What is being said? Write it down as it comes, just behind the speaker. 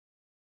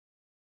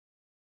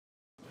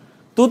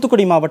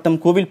தூத்துக்குடி மாவட்டம்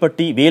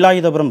கோவில்பட்டி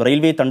வேலாயுதபுரம்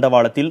ரயில்வே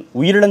தண்டவாளத்தில்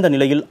உயிரிழந்த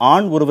நிலையில்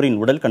ஆண் ஒருவரின்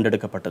உடல்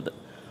கண்டெடுக்கப்பட்டது.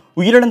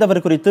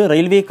 உயிரிழந்தவர் குறித்து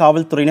ரயில்வே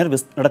காவல்துறையினர்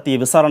நடத்திய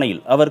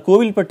விசாரணையில் அவர்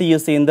கோவில்பட்டியை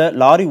சேர்ந்த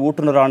லாரி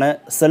ஓட்டுநரான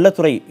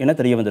செல்லத்துறை என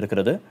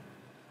தெரியவந்திருக்கிறது.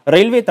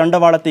 ரயில்வே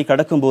தண்டவாளத்தை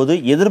கடக்கும்போது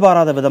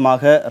எதிர்பாராத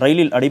விதமாக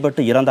ரயிலில்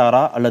அடிபட்டு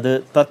இறந்தாரா அல்லது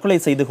தற்கொலை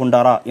செய்து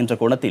கொண்டாரா என்ற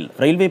கோணத்தில்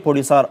ரயில்வே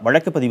போலீசார்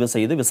வழக்கு பதிவு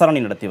செய்து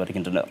விசாரணை நடத்தி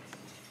வருகின்றனர்.